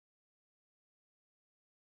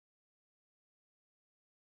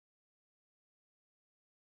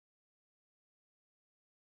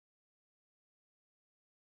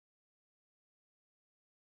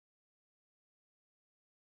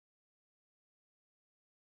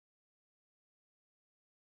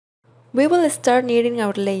We will start knitting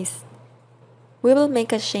our lace. We will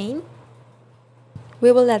make a chain.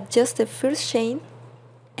 We will adjust the first chain,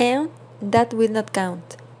 and that will not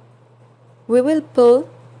count. We will pull.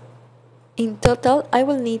 In total, I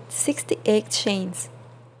will need 68 chains.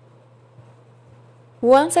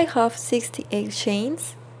 Once I have 68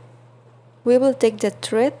 chains, we will take the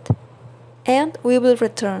thread and we will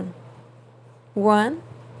return 1,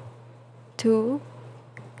 2,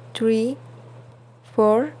 3,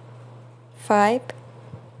 4, 5,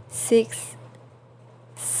 6,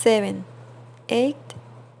 7, 8,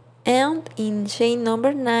 and in chain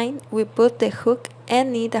number 9 we put the hook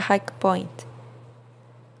and knit a hike point.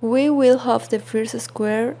 We will have the first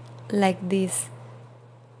square like this.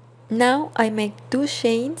 Now I make 2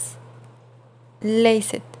 chains,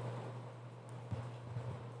 lace it.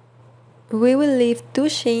 We will leave 2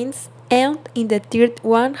 chains and in the third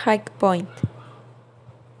one hike point.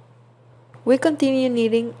 We continue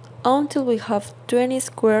knitting until we have 20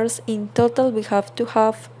 squares. In total we have to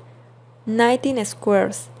have 19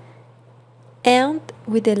 squares. And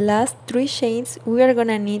with the last 3 chains we are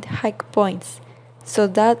gonna knit hike points, so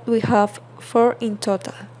that we have 4 in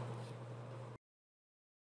total.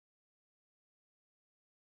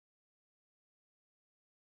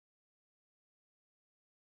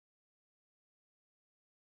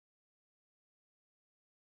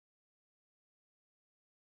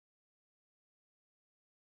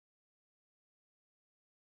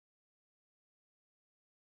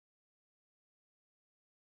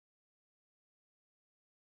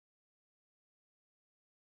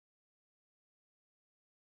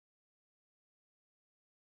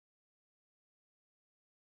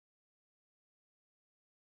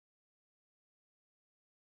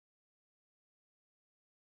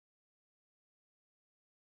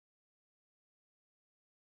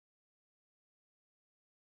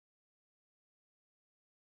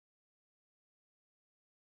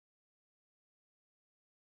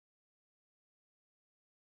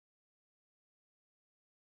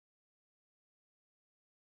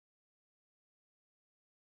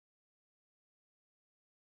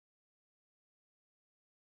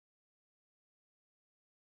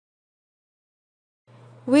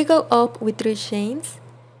 We go up with 3 chains,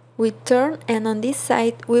 we turn, and on this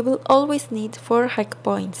side we will always need 4 hike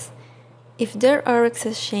points. If there are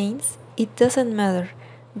excess chains, it doesn't matter.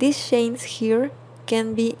 These chains here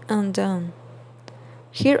can be undone.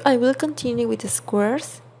 Here I will continue with the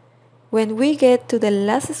squares. When we get to the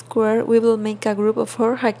last square, we will make a group of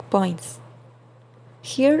 4 hike points.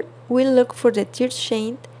 Here we look for the third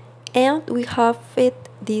chain and we have it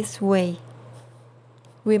this way.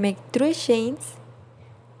 We make 3 chains,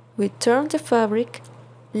 we turn the fabric,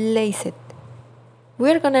 lace it.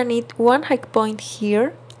 We're gonna need 1 hike point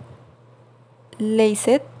here, lace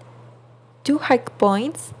it, 2 hike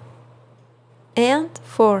points, and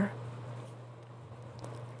 4.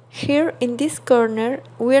 Here in this corner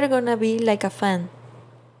we're gonna be like a fan.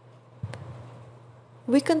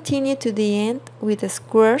 We continue to the end with the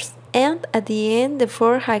squares and at the end the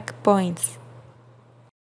 4 hike points.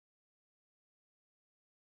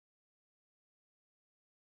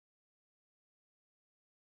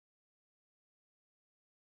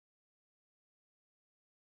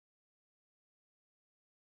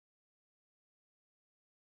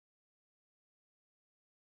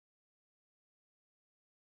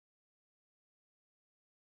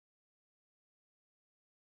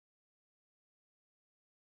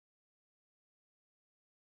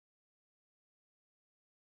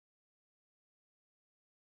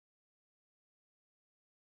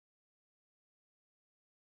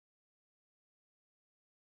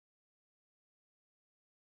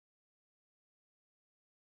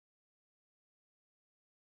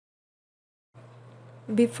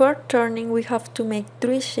 Before turning we have to make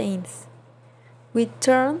 3 chains. We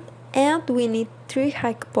turn and we need 3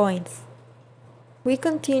 hike points. We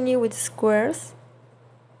continue with squares.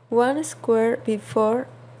 1 square before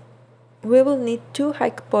we will need 2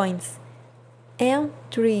 hike points and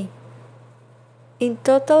 3. In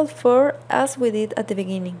total 4 as we did at the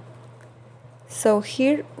beginning. So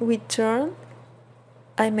here we turn,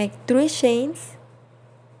 I make 3 chains,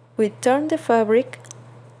 we turn the fabric,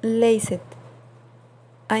 lace it.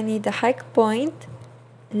 I need a hike point,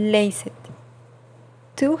 lace it.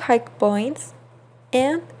 2 hike points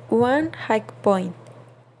and 1 hike point.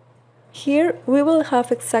 Here we will have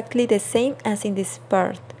exactly the same as in this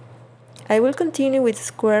part. I will continue with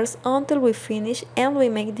squares until we finish and we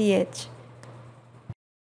make the edge.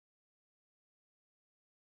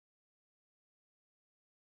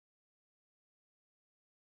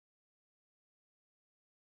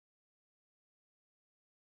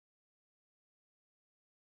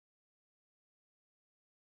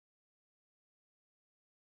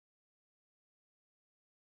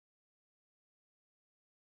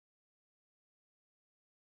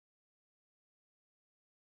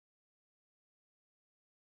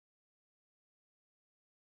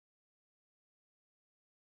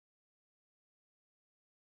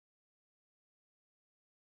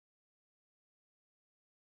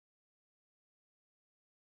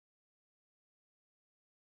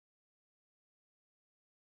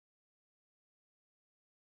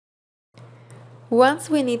 Once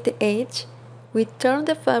we knit the edge, we turn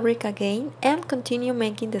the fabric again and continue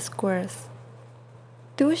making the squares.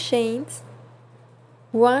 2 chains,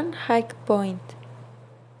 1 hike point,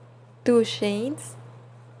 2 chains,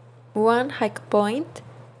 1 hike point.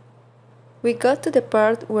 We got to the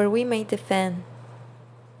part where we made the fan.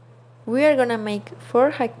 We are gonna make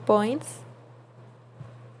 4 hike points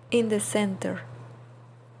in the center,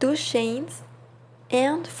 2 chains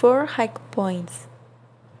and 4 hike points,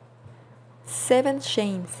 7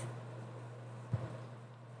 chains,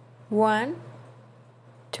 1,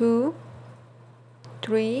 2,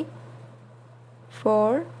 3,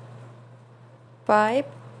 4, 5,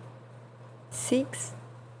 6,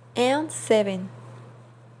 and 7.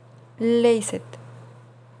 Lace it.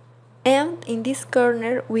 And in this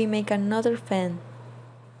corner we make another fan.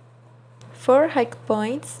 4 hike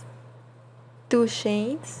points, 2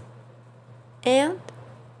 chains, and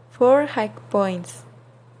 4 hike points.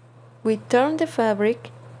 We turn the fabric.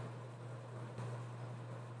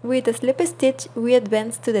 With a slip stitch we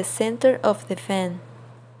advance to the center of the fan.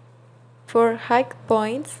 4 hike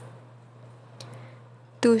points,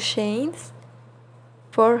 2 chains,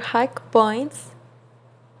 4 hike points,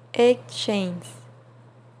 8 chains.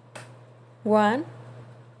 1,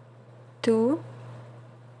 2,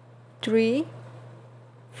 3,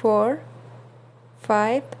 4,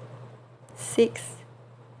 5, 6,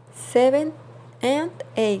 7, and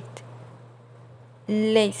 8.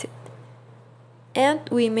 Lace it. And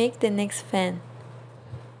we make the next fan.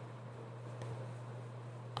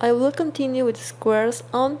 I will continue with squares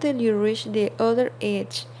until you reach the other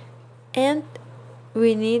edge, and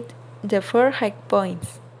we need the 4 hike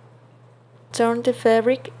points. Turn the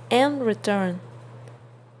fabric and return.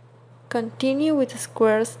 Continue with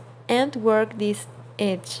squares and work this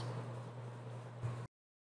edge.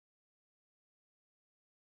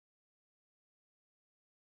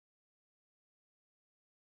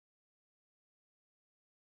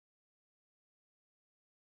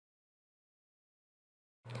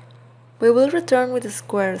 We will return with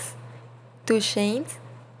squares, 2 chains,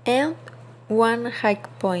 and 1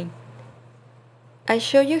 hike point. I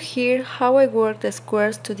show you here how I work the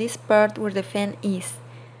squares to this part where the fan is.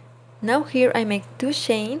 Now here I make 2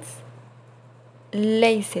 chains,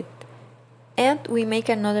 lace it, and we make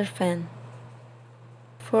another fan.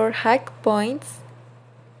 4 hike points,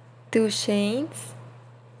 2 chains,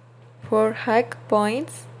 4 hike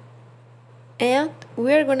points, and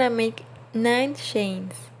we are gonna make 9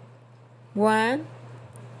 chains. 1,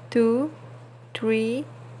 2, 3,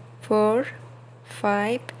 4,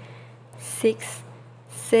 5, 6,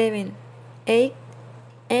 7, 8,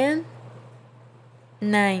 and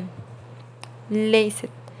 9. Lace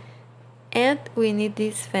it. And we need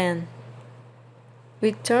this fan.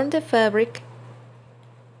 We turn the fabric.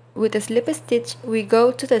 With a slip stitch we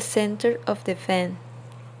go to the center of the fan.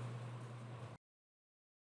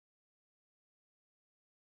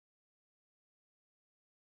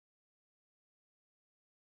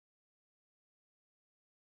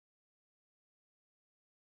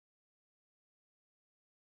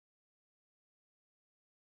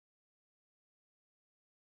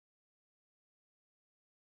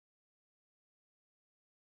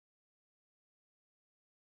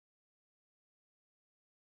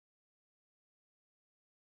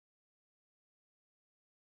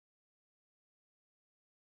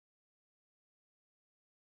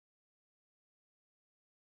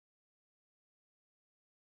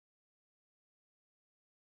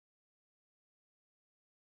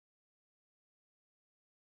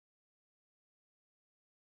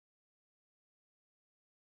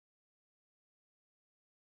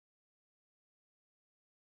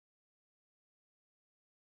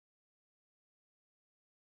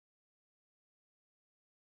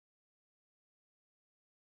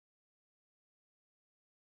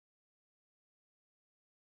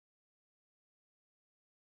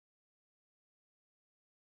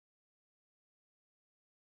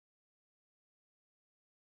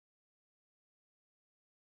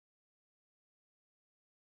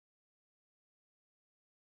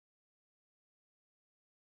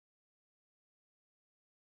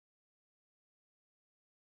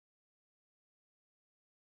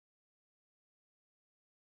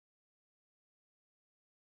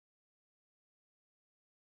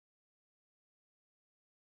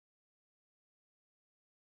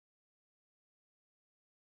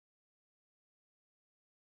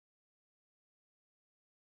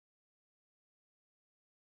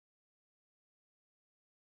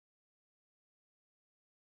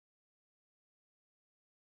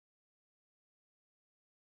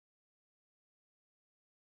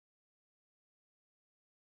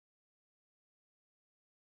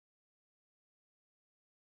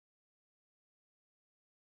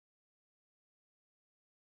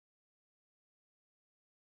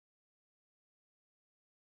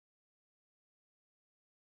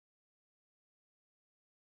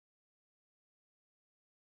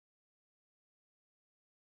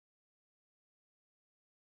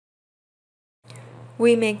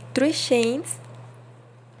 We make 3 chains,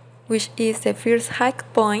 which is the first hike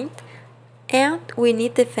point, and we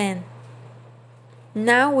need the fan.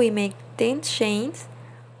 Now we make 10 chains.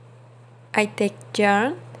 I take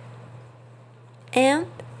yarn and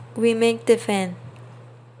we make the fan.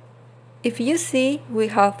 If you see, we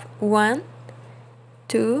have 1,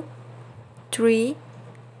 2, 3,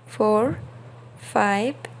 4,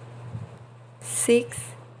 5, 6,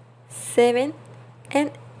 7,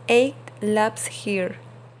 and 8 loops here.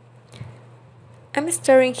 I'm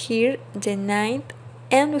starting here the 9th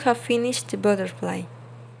and we have finished the butterfly.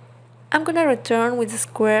 I'm gonna return with the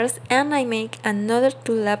squares and I make another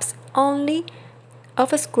 2 loops only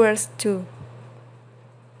of squares too.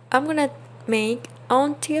 I'm gonna make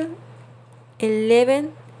until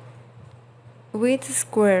 11 with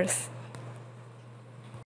squares.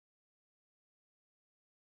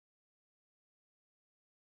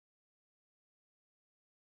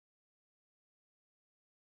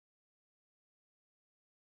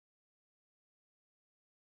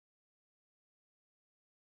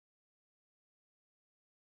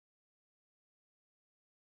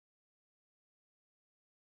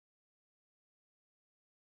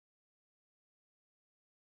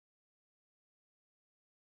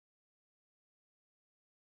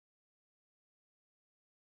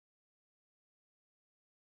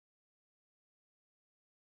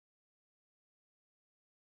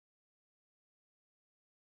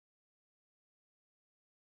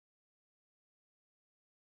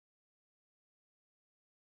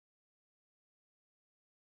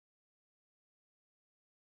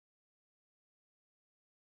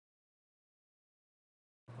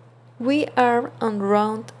 We are on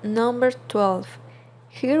round number 12.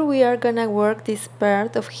 Here we are gonna work this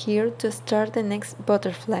part of here to start the next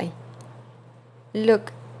butterfly.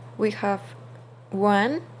 Look, we have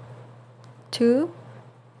 1, 2,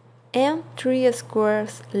 and 3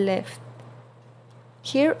 squares left.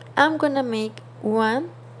 Here I'm gonna make 1,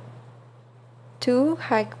 2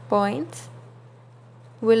 hike points.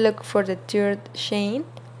 We look for the third chain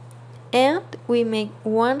and we make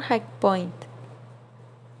 1 hike point.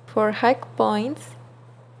 For hike points,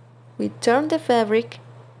 we turn the fabric.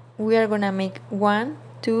 We are gonna make 1,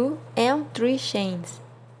 2, and 3 chains.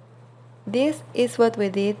 This is what we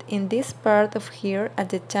did in this part of here. At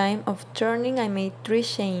the time of turning I made 3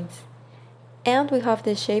 chains and we have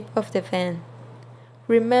the shape of the fan.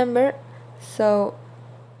 Remember, so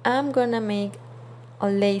I'm gonna make a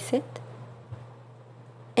lacet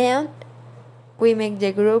and we make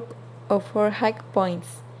the group of 4 hike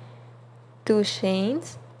points, 2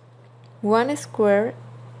 chains, 1 square,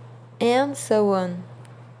 and so on.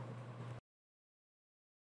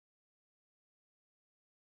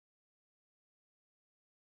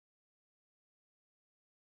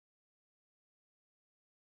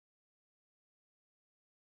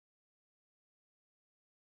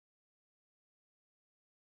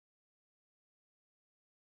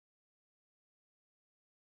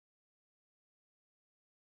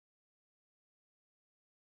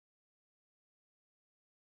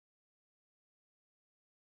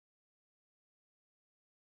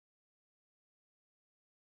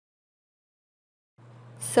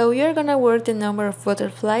 So you're gonna work the number of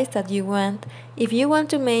butterflies that you want. If you want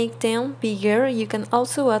to make them bigger, you can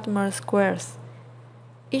also add more squares.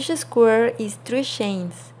 Each square is 3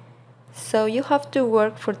 chains, so you have to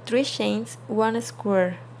work for 3 chains, 1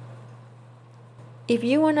 square. If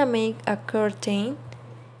you wanna make a curtain,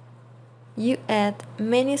 you add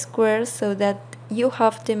many squares so that you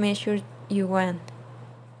have the measure you want.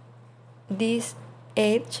 This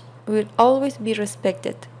edge will always be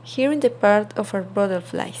respected here in the part of our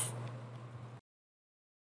butterflies.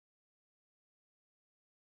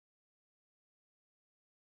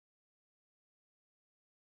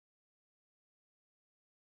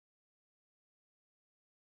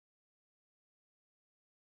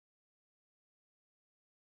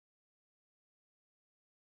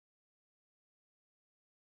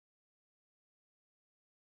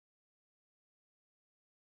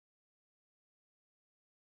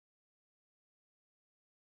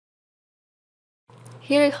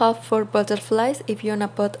 Here I have 4 butterflies. If you wanna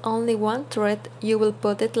put only 1 thread, you will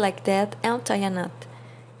put it like that and tie a knot.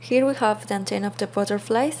 Here we have the antenna of the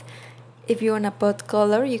butterflies. If you wanna put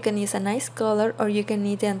color, you can use a nice color or you can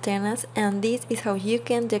knit the antennas, and this is how you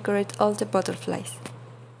can decorate all the butterflies.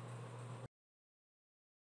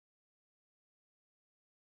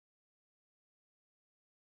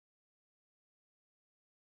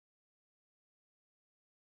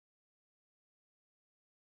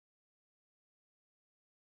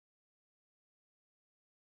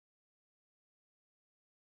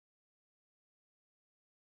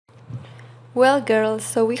 Well girls,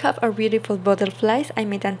 so we have our beautiful butterflies. I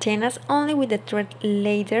made antennas only with the thread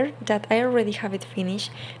later that I already have it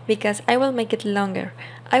finished because I will make it longer.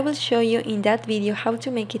 I will show you in that video how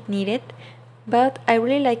to make it knitted, but I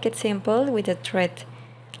really like it simple with the thread.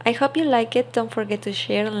 I hope you like it, don't forget to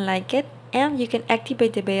share and like it, and you can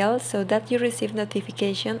activate the bell so that you receive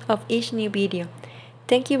notification of each new video.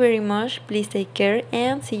 Thank you very much, please take care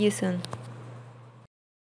and see you soon.